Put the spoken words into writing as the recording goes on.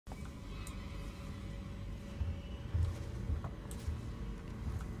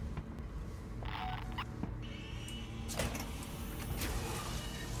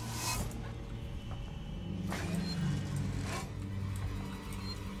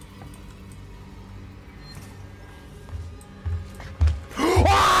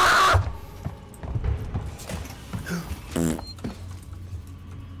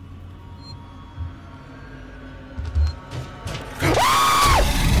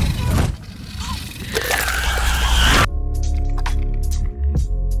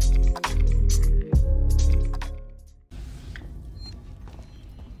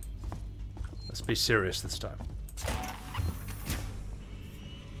be serious this time.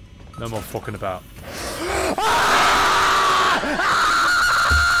 No more fucking about.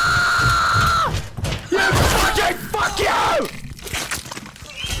 You fucking fuck you!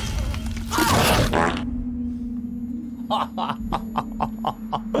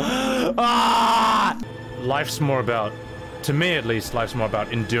 Life's more about, to me at least, life's more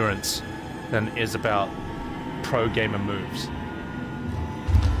about endurance than it is about pro gamer moves.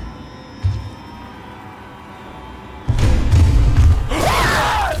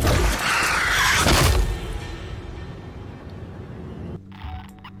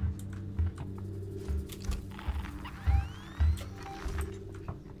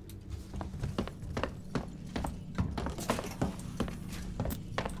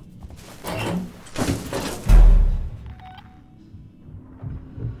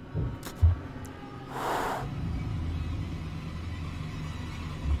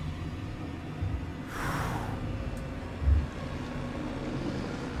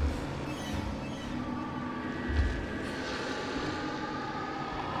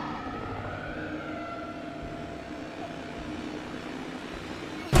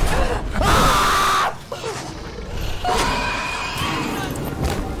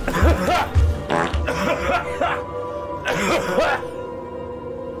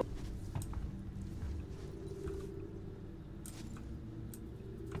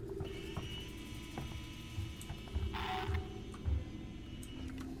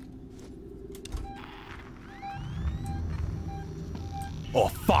 Oh,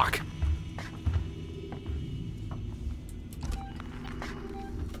 fuck!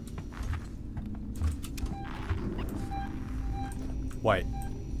 Wait.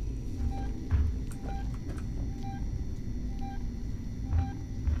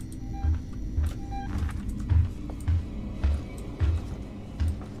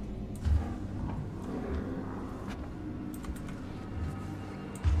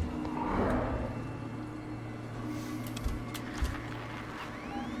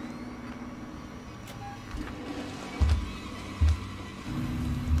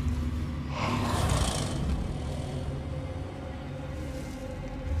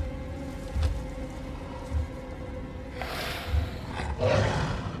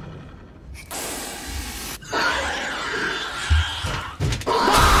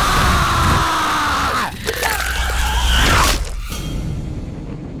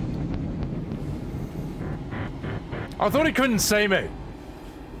 I thought he couldn't see me.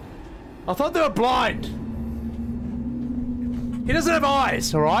 I thought they were blind. He doesn't have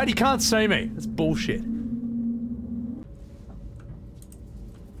eyes, alright? He can't see me. That's bullshit.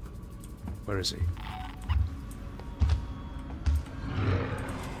 Where is he?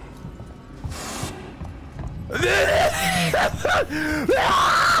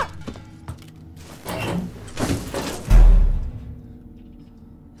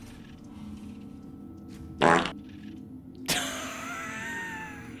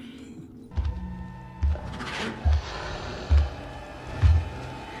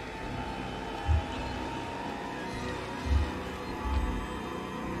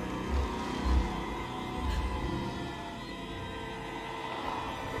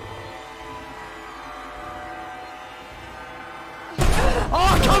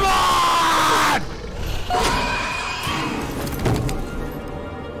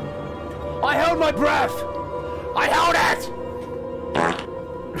 My breath! I held it!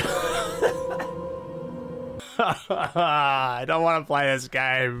 I don't want to play this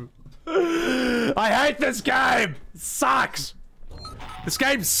game. I hate this game! It sucks! This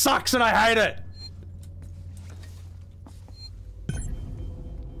game sucks and I hate it!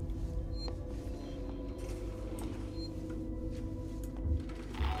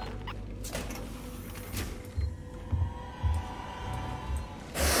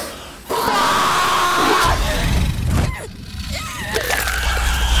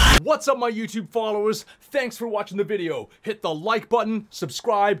 What's up, my YouTube followers? Thanks for watching the video. Hit the like button,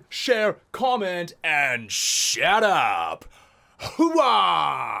 subscribe, share, comment, and shut up.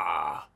 Hoorah!